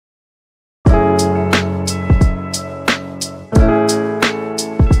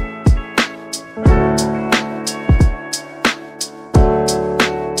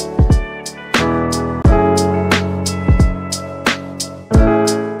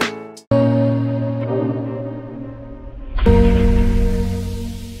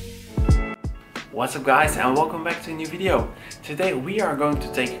What's up guys, and welcome back to a new video. Today we are going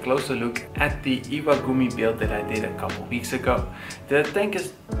to take a closer look at the Iwagumi build that I did a couple weeks ago. The tank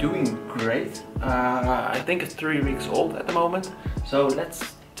is doing great. I think it's 3 weeks old at the moment, so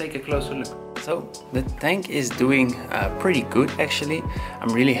let's take a closer look. So the tank is doing pretty good actually.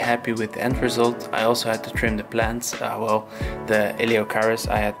 I'm really happy with the end result. I also had to trim the plants, the Eleocharis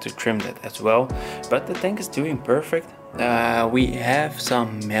I had to trim that as well, but the tank is doing perfect. We have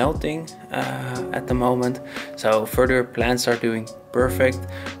some melting at the moment, so further plants are doing perfect,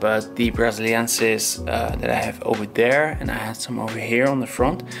 but the Brasiliensis that I have over there, and I had some over here on the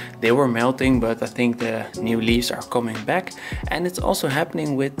front, they were melting, but I think the new leaves are coming back. And it's also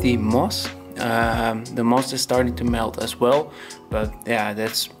happening with the moss. The moss is starting to melt as well, but yeah,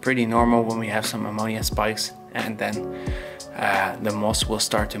 that's pretty normal when we have some ammonia spikes, and then the moss will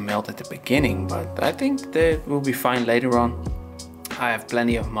start to melt at the beginning, but I think that will be fine later on. I have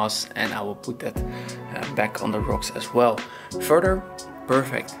plenty of moss and I will put that back on the rocks as well. Further,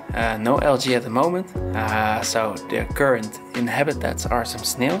 perfect. No algae at the moment, so the current inhabitants are some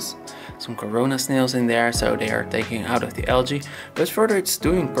snails, some corona snails in there, so they are taking out of the algae, but further it's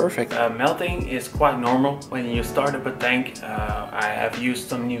doing perfect. Melting is quite normal when you start up a tank. I have used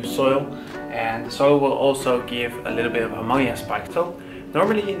some new soil, and the soil will also give a little bit of ammonia spike. So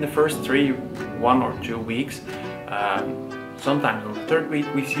normally in the first 1 or 2 weeks, sometimes on the 3rd week,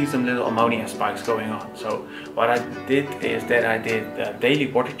 we see some little ammonia spikes going on. So what I did is that I did daily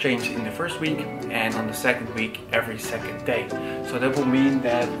water change in the 1st week, and on the 2nd week every 2nd day. So that will mean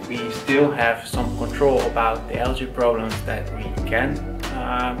that we still have some control about the algae problems that we can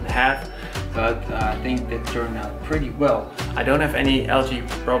have, but I think that turned out pretty well. I don't have any algae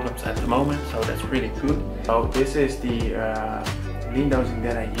problems at the moment, so that's really good. So this is the lean dosing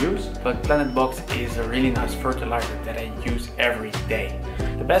that I use, but Planet Box is a really nice fertilizer that I use every day.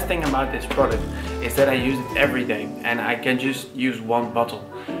 The best thing about this product is that I use it every day and I can just use 1 bottle.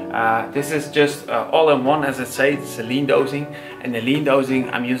 This is just all-in-one, as I say. It's a lean dosing, and the lean dosing,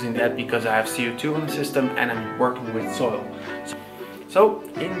 I'm using that because I have CO2 in the system and I'm working with soil. So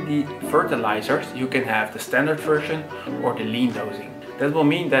in the fertilizers you can have the standard version or the lean dosing. That will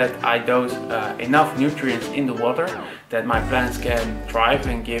mean that I dose enough nutrients in the water that my plants can thrive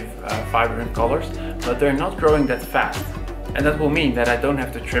and give vibrant colors, but they're not growing that fast. And that will mean that I don't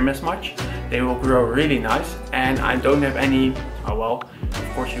have to trim as much. They will grow really nice, and I don't have any,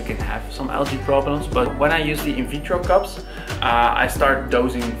 of course you can have some algae problems, but when I use the in vitro cups, I start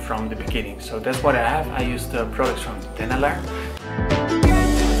dosing from the beginning. So that's what I have. I use the products from Tenalar.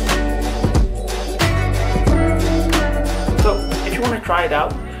 So if you want to try it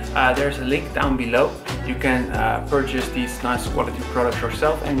out, there's a link down below. You can purchase these nice quality products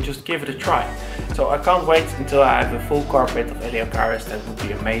yourself and just give it a try. So I can't wait until I have a full carpet of Eleocharis. That would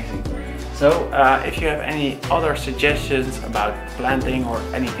be amazing. So if you have any other suggestions about planting or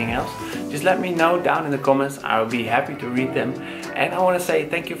anything else, just let me know down in the comments. I will be happy to read them. And I want to say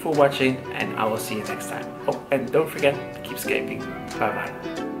thank you for watching, and I will see you next time. Oh, and don't forget to keep scaping. Bye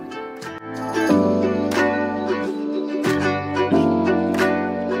bye.